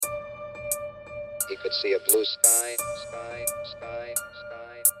He could see a blue sky, sky, sky,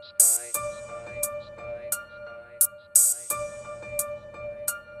 sky, sky, sky, sky, sky.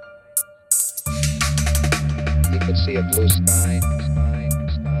 He could see a blue sky, sky,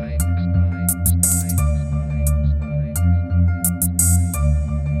 sky, sky, sky,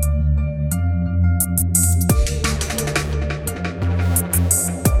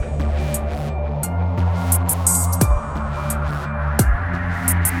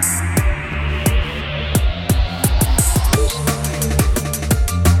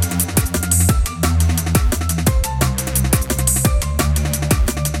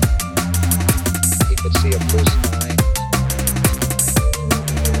 see a blue sky.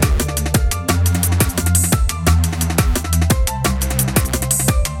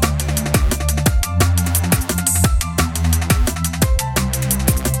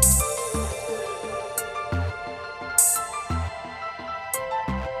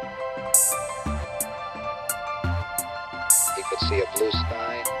 He could see a blue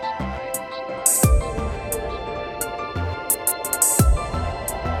sky, sky, sky.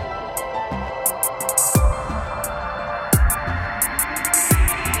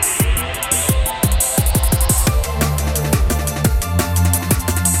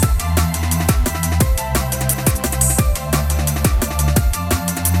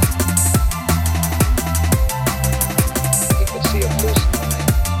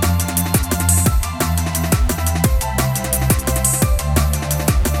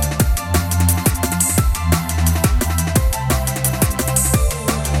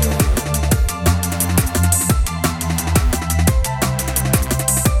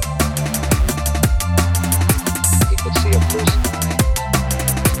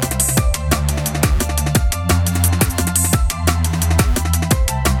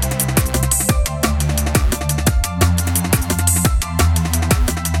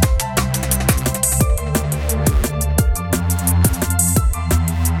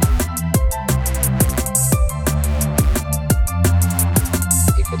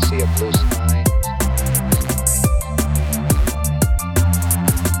 See a blue sky.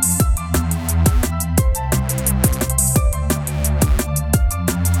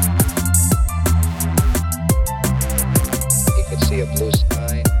 He could see a blue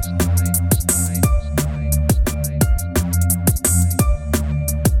sky.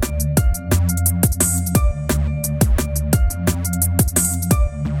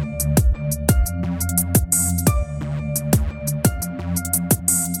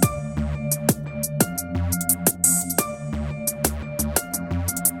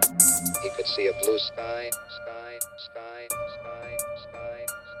 He could see a blue sky.